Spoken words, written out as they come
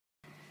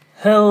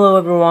Hello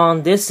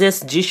everyone, this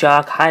is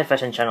G-Shock High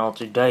Fashion Channel.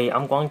 Today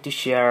I'm going to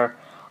share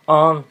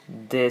on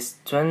this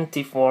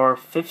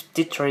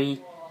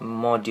 2453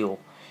 module.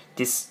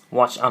 This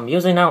watch I'm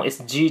using now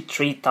is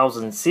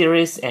G3000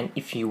 series, and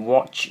if you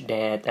watch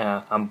that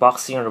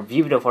unboxing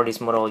review video for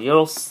this model,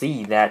 you'll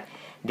see that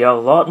there are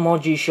a lot more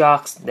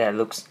G-Shocks that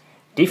looks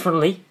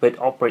differently but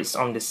operates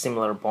on the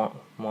similar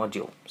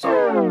module.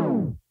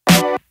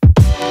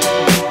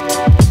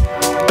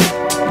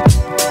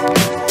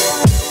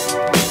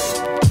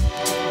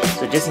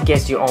 So just in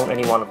case you own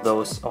any one of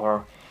those,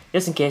 or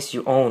just in case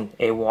you own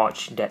a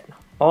watch that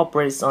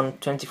operates on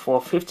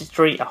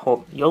 2453, I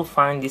hope you'll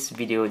find this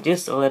video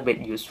just a little bit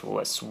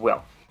useful as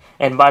well.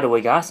 And by the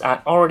way guys,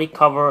 I already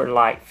covered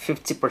like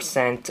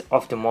 50%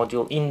 of the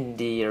module in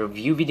the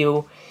review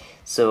video.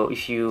 So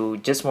if you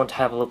just want to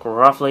have a look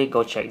roughly,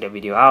 go check the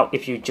video out.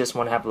 If you just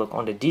want to have a look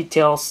on the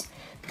details,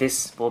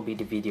 this will be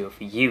the video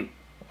for you.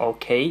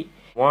 Okay.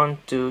 1,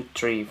 2,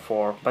 3,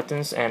 4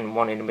 buttons, and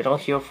one in the middle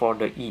here for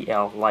the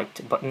EL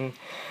light button.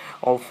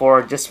 All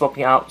four just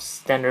swapping out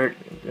standard.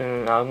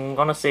 I'm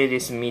gonna say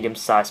this medium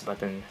size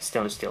button,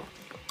 stainless steel.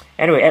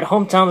 Anyway, at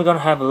home time we're gonna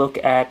have a look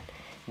at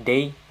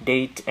day,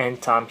 date,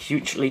 and time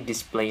hugely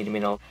displayed in the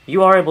middle.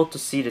 You are able to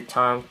see the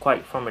time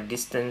quite from a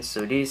distance,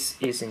 so this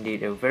is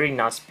indeed a very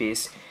nice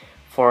piece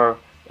for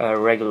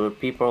regular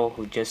people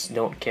who just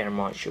don't care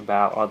much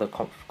about other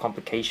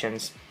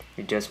complications.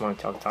 You just want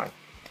to tell the time.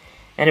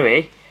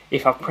 Anyway,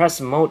 if I press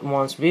mode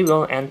once, we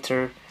will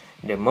enter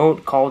the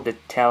mode called the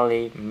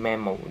tele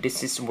memo.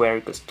 This is where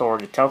you could store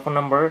the telephone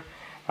number.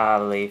 I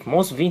believe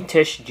most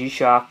vintage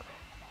G-Shock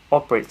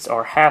operates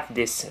or have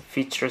these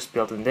features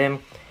built in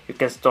them. You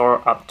can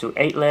store up to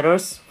 8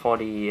 letters for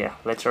the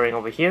lettering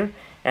over here,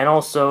 and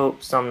also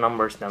some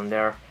numbers down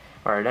there.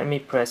 Alright, let me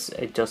press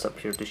adjust up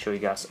here to show you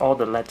guys all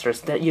the letters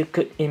that you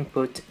could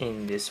input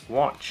in this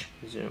watch.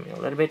 Zoom in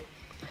a little bit.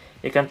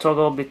 You can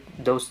toggle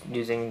those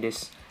using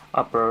this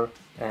upper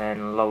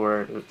and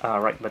lower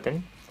right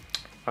button.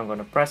 I'm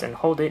gonna press and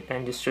hold it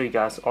and just show you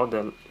guys all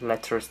the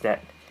letters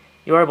that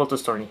you are able to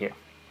store in here.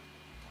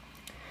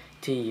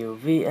 T, U,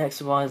 V, X,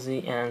 Y,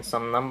 Z, and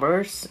some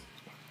numbers,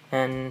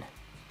 and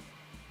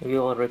we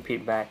will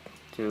repeat back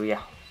to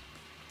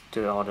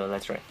all the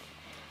lettering.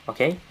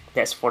 Okay,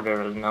 that's for the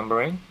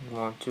numbering.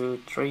 1,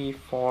 2, 3,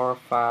 4,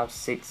 5,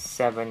 6,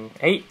 7,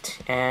 8,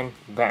 and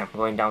bam,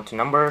 going down to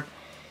number.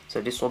 So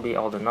this will be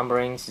all the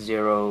numberings,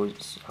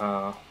 zeros,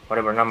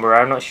 whatever number.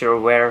 I'm not sure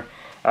where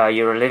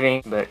you're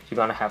living, but you're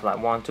gonna have like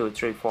 1, 2,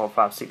 3, 4,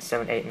 5, 6,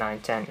 7, 8, 9,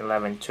 10,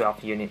 11,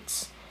 12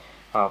 units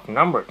of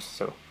numbers.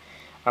 So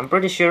I'm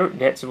pretty sure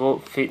that will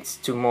fit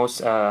to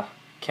most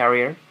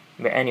carrier.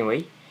 But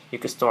anyway, you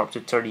can store up to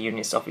 30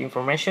 units of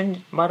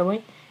information, by the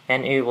way,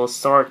 and it will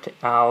sort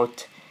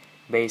out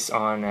based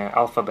on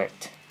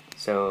alphabet.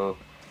 So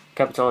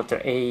capital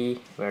letter A,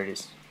 where it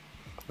is,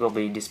 will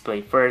be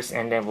displayed first,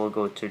 and then we'll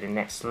go to the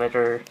next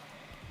letter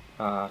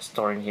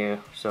storing here.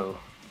 So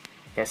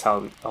that's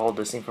how all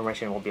this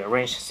information will be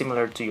arranged,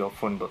 similar to your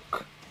phone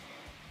book.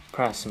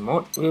 Press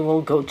mode, we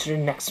will go to the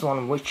next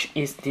one, which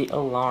is the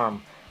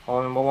alarm.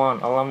 Alarm number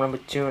 1, alarm number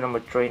 2, number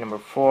 3, number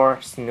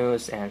 4,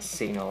 snooze, and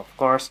signal, of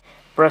course.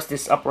 Press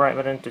this upper right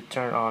button to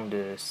turn on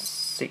the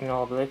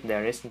signal, I believe.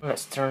 There it is.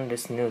 Let's turn the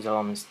snooze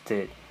alarm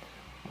instead.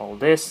 All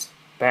this,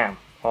 bam,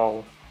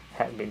 all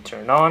have been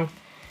turned on.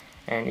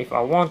 And if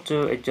I want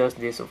to adjust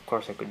this, of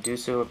course I could do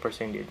so,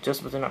 pressing the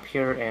adjust button up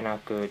here, and I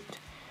could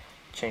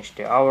change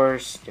the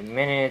hours, the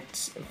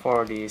minutes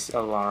for this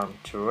alarm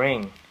to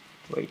ring.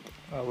 Wait,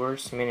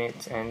 hours,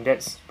 minutes, and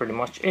that's pretty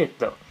much it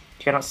though.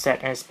 You cannot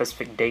set any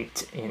specific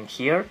date in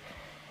here.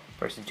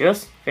 Press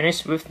adjust,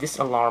 finish with this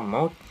alarm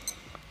mode.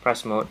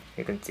 Press mode,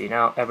 you can see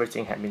now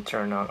everything had been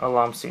turned on.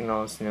 Alarm,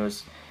 signal,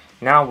 snooze.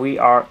 Now we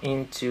are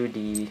into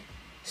the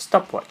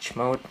stopwatch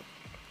mode.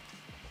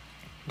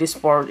 This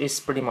part is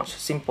pretty much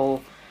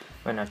simple.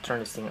 When I turn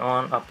this thing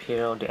on up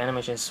here, the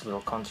animations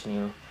will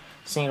continue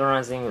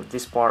synchronizing with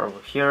this part over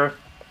here.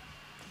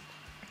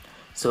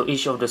 So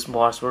each of those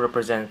bars will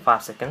represent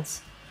 5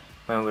 seconds.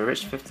 When we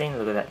reach 15,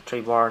 look at that,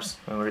 3 bars.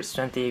 When we reach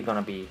 20,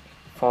 gonna be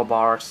 4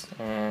 bars,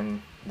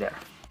 and there.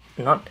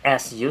 Not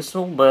as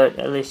useful, but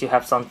at least you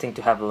have something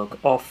to have a look,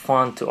 or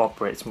fun to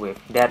operate with.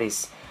 That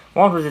is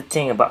one of the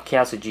things about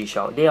Casio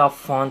G-Shock. They are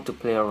fun to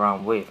play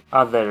around with,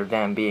 other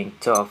than being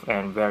tough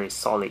and very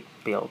solid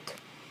build.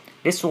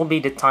 This will be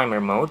the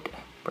timer mode.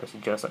 Press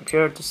adjust up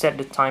here to set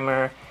the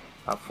timer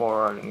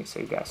for, let me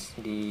see guys,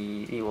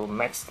 it will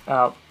max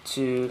out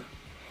to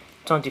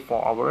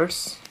 24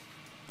 hours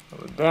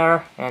over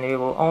there, and it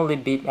will only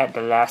beep at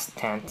the last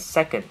 10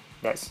 seconds.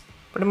 That's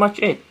pretty much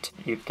it.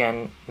 You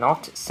can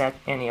not set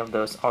any of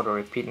those auto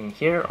repeat in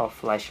here or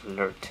flash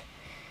alert,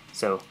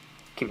 so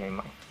keep that in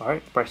mind.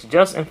 Alright, press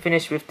adjust and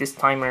finish with this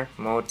timer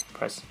mode.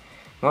 Press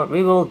mode,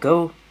 we will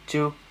go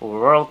to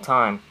world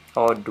time,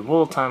 or the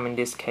world time in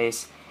this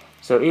case.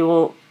 So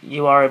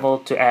you are able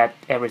to add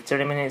every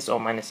 30 minutes or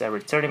minus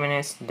every 30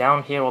 minutes.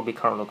 Down here will be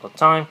current local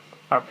time.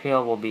 Up here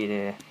will be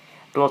the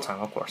dual time,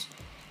 of course.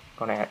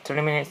 Gonna add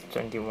 30 minutes,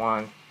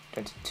 21,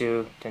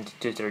 22,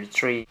 22,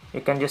 33.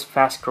 You can just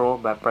fast scroll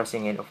by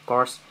pressing it, of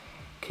course.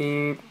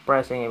 Keep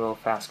pressing it, will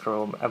fast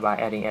scroll by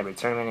adding every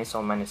 30 minutes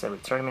or minus every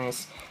 30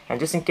 minutes. And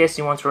just in case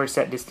you want to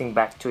reset this thing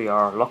back to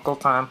your local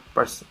time,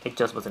 press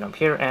adjust button up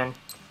here and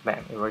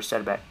bam, it will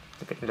reset back.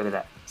 Look at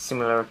that,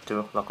 similar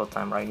to local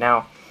time right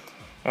now.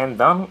 And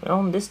done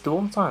on this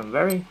dual time.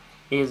 Very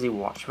easy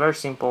watch, very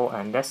simple,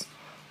 and that's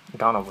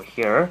done over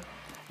here.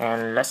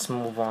 And let's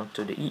move on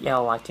to the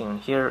EL lighting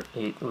here.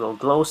 It will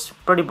glow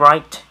pretty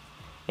bright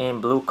in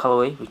blue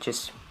colorway, which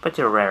is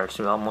pretty rare.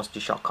 So almost the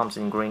shot comes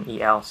in green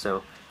EL,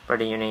 so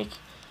pretty unique.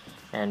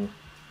 And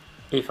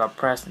if I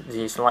press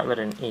this light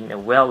button in a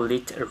well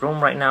lit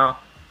room right now,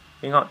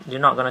 you're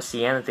not gonna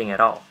see anything at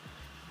all.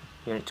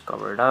 You need to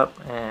cover it up,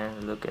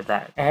 and look at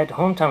that. At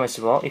home time as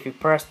well, if you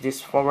press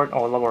this forward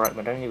or lower right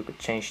button, you could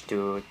change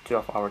to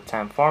 12-hour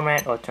time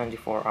format or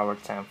 24-hour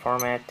time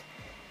format.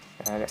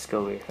 Let's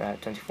go with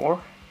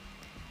 24.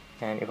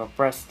 And if I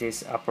press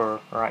this upper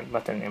right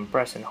button and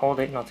press and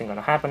hold it, nothing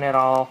gonna happen at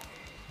all.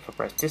 If I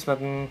press this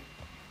button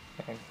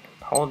and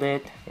hold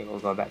it, it will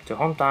go back to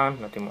home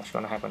time. Nothing much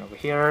gonna happen over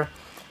here.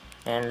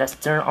 And let's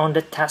turn on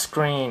the touch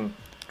screen.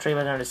 3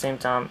 buttons at the same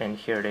time, and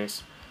here it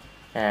is.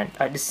 And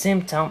at the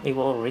same time, it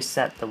will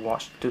reset the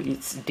watch to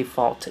its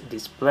default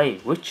display,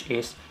 which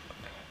is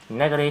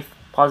negative,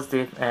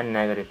 positive, and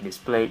negative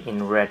display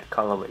in red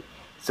colorway.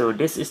 So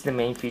this is the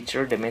main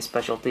feature, the main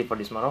specialty for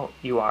this model.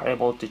 You are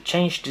able to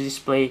change the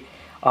display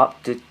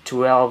up to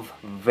 12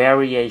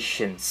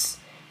 variations.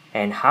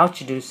 And how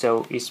to do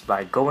so is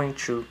by going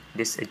through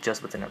this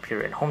adjust button up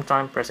here at home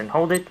time, press and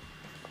hold it.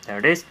 There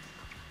it is.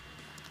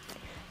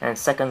 And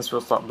seconds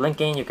will start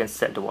blinking. You can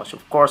set the watch,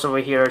 of course, over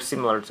here,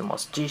 similar to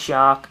most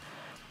G-Shock.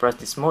 Press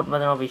this mode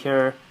button over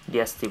here,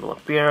 the ST will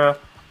appear,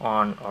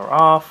 on or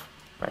off.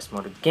 Press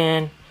mode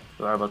again.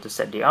 You are able to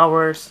set the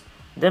hours,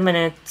 the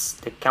minutes,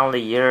 the calendar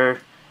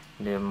year,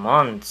 the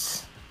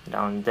months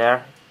down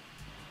there,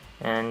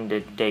 and the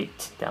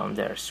date down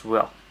there as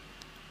well.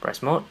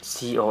 Press mode,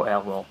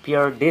 COL will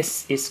appear.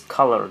 This is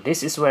color.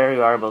 This is where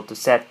you are able to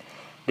set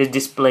the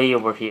display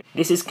over here.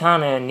 This is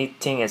kind of a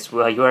neat thing as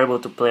well. You are able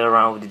to play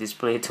around with the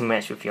display to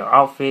match with your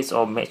outfits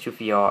or match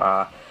with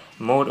your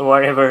mode or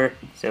whatever.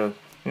 So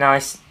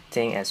nice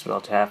thing as well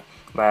to have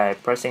by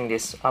pressing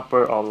this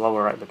upper or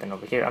lower right button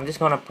over here. I'm just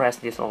gonna press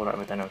this lower right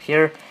button over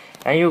here,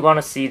 and you're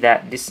gonna see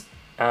that this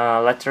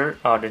letter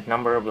or the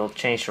number will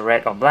change to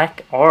red or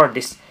black, or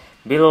this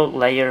below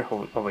layer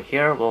over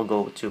here will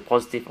go to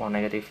positive or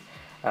negative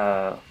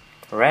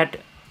red,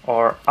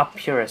 or up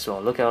here as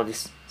well. Look at all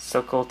this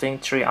circle thing,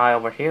 3i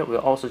over here will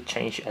also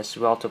change as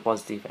well to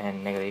positive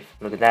and negative.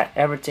 Look at that,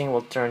 everything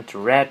will turn to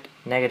red,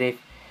 negative,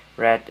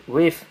 red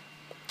with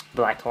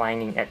black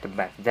lining at the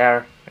back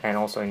there, and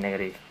also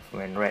negative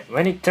when red.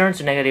 When it turns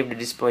to negative, the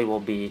display will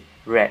be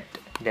red.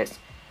 Just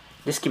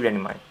keep that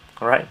in mind.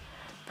 Alright,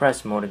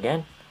 press mode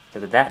again.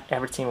 Look at that,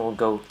 everything will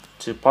go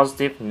to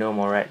positive, no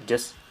more red,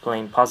 just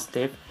plain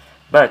positive.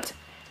 But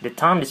the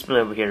time display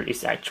over here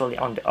is actually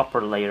on the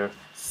upper layer,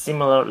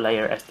 similar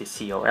layer as the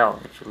COL.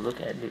 If you look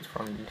at it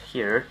from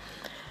here,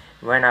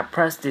 when I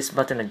press this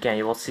button again,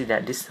 you will see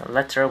that this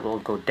letter will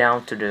go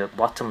down to the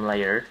bottom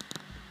layer.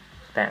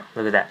 Bam,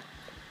 look at that.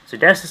 So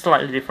there's a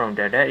slightly different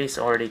there. That is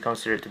already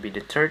considered to be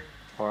the third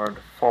or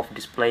the fourth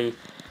display.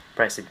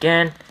 Press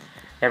again.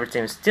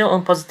 Everything is still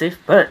on positive,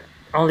 but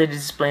only the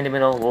display in the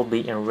middle will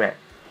be in red.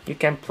 You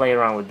can play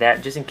around with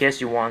that just in case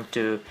you want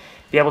to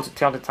be able to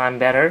tell the time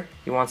better.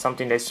 You want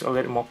something that's a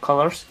little more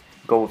colors,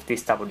 go with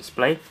this type of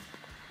display.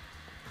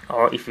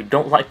 Or if you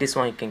don't like this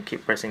one, you can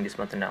keep pressing this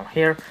button down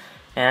here.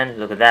 And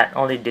look at that,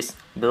 only this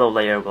below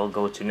layer will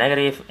go to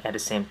negative at the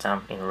same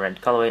time in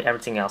red colorway.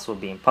 Everything else will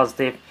be in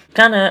positive.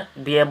 Kinda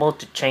be able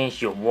to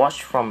change your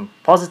watch from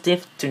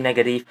positive to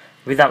negative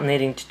without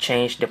needing to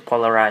change the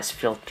polarized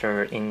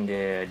filter in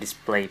the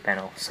display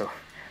panel. So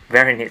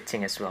very neat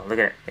thing as well. Look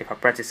at it. If I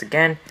press this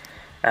again,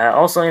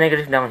 also in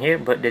negative down here,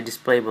 but the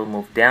display will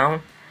move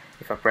down.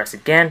 If I press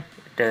again,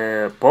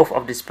 the both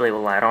of display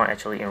will light on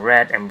actually in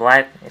red and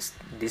black.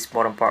 This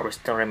bottom part will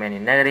still remain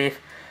in negative.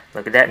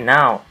 Look at that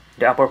now.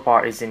 The upper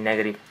part is in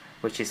negative,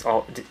 which is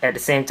all at the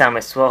same time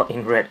as well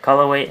in red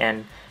colorway,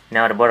 and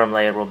now the bottom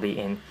layer will be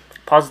in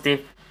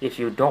positive. If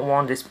you don't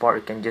want this part,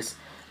 you can just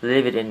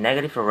leave it in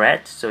negative or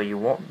red, so you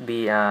won't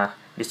be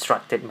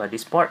distracted by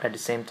this part at the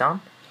same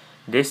time.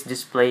 This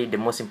display, the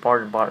most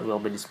important part, will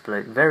be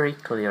displayed very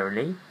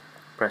clearly.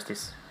 Press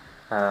this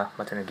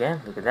button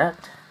again. Look at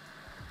that.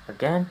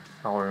 Again,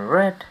 all in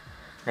red,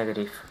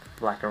 negative,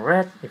 black and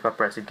red. If I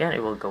press again,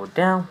 it will go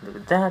down. Look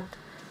at that.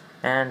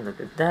 And look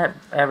at that,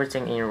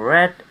 everything in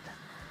red,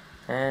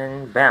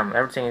 and bam,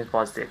 everything is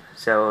positive.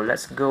 So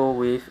let's go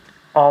with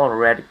all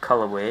red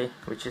colorway,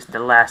 which is the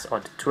last,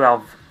 or the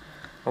 12.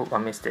 Oh, I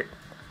missed it.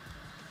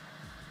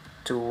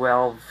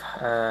 12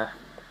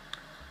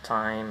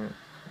 time.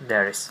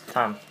 There is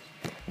time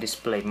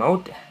display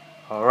mode.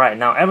 Alright,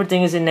 now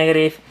everything is in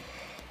negative.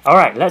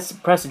 Alright, let's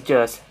press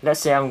adjust. Let's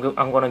say I'm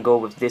gonna go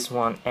with this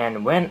one,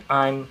 and when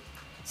I'm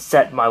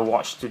set my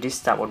watch to this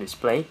type of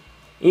display,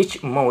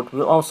 each mode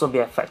will also be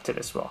affected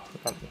as well.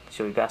 Let me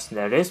show you guys.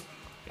 There it is.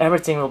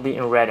 Everything will be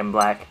in red and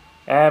black.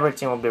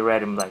 Everything will be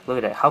red and black. Look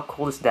at that. How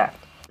cool is that?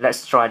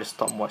 Let's try the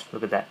stopwatch.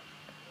 Look at that.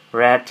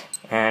 Red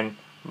and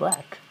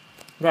black.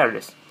 There it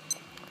is.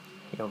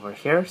 Over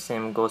here,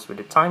 same goes with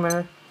the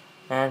timer,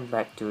 and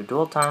back to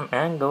dual time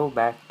and go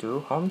back to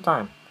home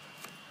time.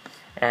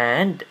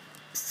 And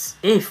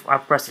if I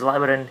press the light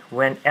button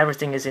when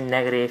everything is in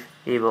negative,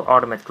 it will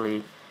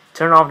automatically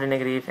turn off the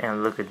negative,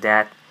 and look at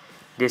that.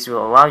 This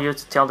will allow you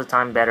to tell the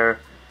time better.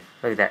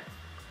 Look at that.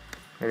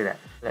 Look at that.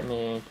 Let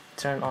me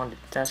turn on the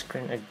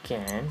touchscreen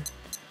again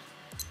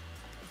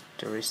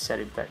to reset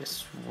it back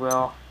as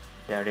well.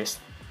 There it is.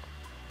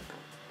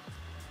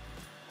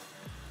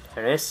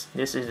 There it is.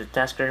 This is the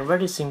touchscreen.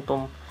 Very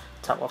simple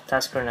type of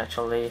touchscreen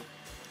actually.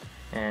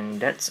 And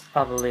that's,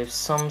 I believe,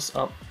 sums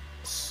up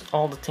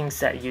all the things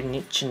that you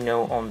need to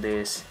know on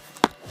this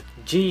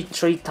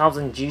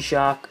G3000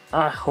 G-Shock.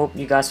 I hope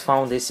you guys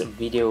found this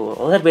video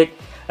a little bit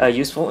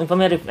useful,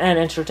 informative, and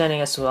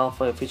entertaining as well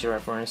for your future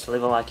reference.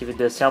 Leave a like if it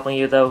does helping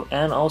you though,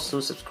 and also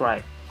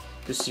subscribe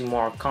to see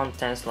more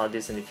contents like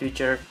this in the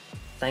future.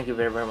 Thank you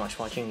very much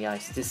for watching,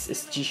 guys. This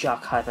is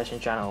G-Shock High Fashion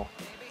channel,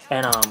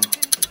 and